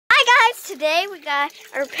guys, today we got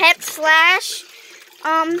our pet slash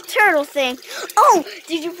turtle thing. Oh,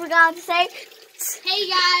 did you forget to say? Hey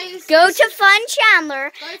guys, Go to Fun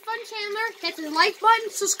Chandler. Go to Fun Chandler, hit the like button,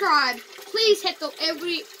 subscribe. Please hit the,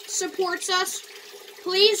 everybody supports us.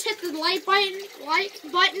 Please hit the like button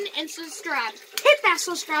and subscribe. Hit that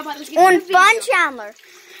subscribe button. On Fun Chandler.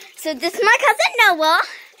 So this is my cousin Noah.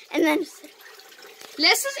 And then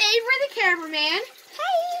this is Avery the cameraman.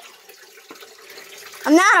 Hey.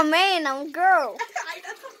 I'm not a man, I'm a girl.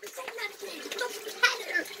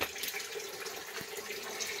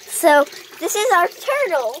 So this is our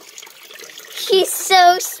turtle. She's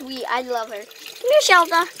so sweet. I love her. Come here,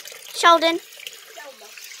 Sheldon.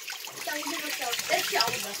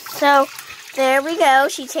 So there we go.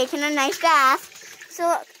 She's taking a nice bath. So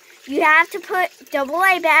look, you have to put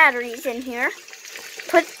AA batteries in here.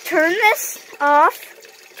 Turn this off,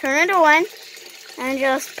 turn it on, and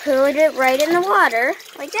just put it right in the water,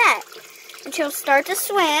 like that. And she'll start to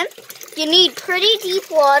swim. You need pretty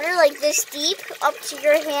deep water, like this deep, up to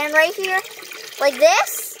your hand right here. Like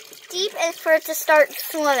this deep, and for it to start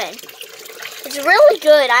swimming. It's really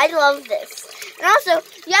good. I love this. And also,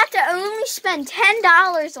 you have to only spend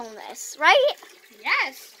 $10 on this, right?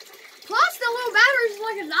 Yes. Plus, the little batteries are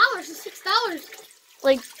like $1, so $6.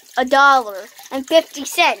 Like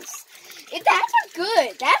 $1.50. That's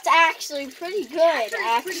good. That's actually pretty good,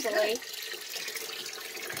 actually.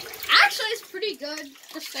 Actually, it's pretty good.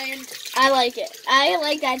 Just saying. I like it. I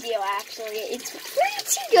like that deal, actually. It's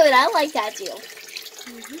pretty good. I like that deal.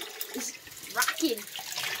 It's rocking.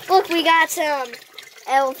 Look, we got some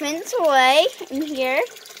elephant toy in here.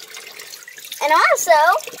 And also,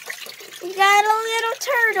 we got a little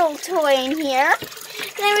turtle toy in here.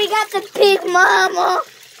 And then we got the Big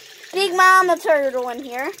Mama turtle in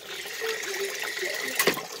here.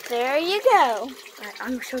 There you go. Alright,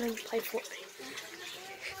 I'm showing you play Fortnite.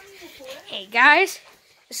 Hey guys,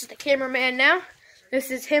 this is the cameraman now.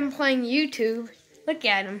 This is him playing YouTube. Look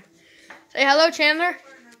at him. Say hello, Chandler.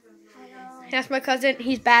 Hello. That's my cousin.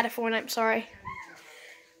 He's bad at Fortnite, I'm sorry.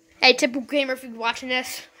 Hey, typical gamer, if you're watching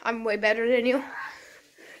this, I'm way better than you.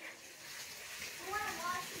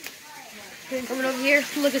 Coming over here,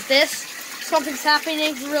 look at this. Something's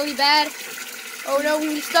happening really bad. Oh no, we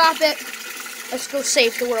need to stop it. Let's go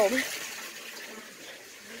save the world.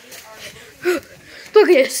 Look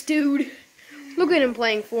at this dude. Look at him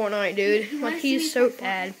playing Fortnite, dude. Like, he's so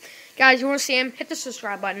bad. Guys, you want to see him? Hit the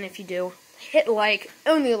subscribe button if you do. Hit like.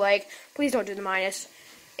 Only like. Please don't do the minus.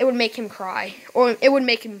 It would make him cry. Or it would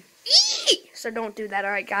make him eat. So don't do that.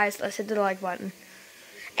 Alright, guys. Let's hit the like button.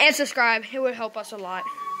 And subscribe. It would help us a lot.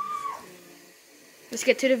 Let's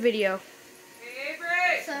get to the video.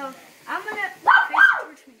 So, I'm gonna...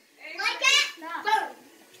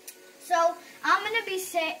 So, I'm gonna be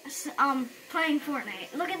playing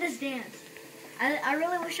Fortnite. Look at this dance. I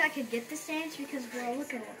really wish I could get this dance because, girl,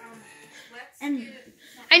 look at it. And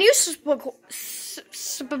you sorry,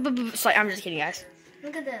 I'm just kidding, guys.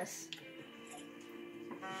 Look at this.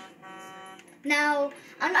 Now,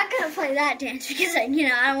 I'm not gonna play that dance because, I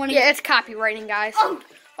don't want to. Yeah, it's copywriting, guys.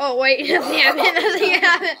 Oh wait, nothing happened.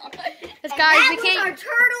 Guys, that was our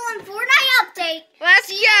turtle and Fortnite update. Let's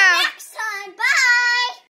go. Next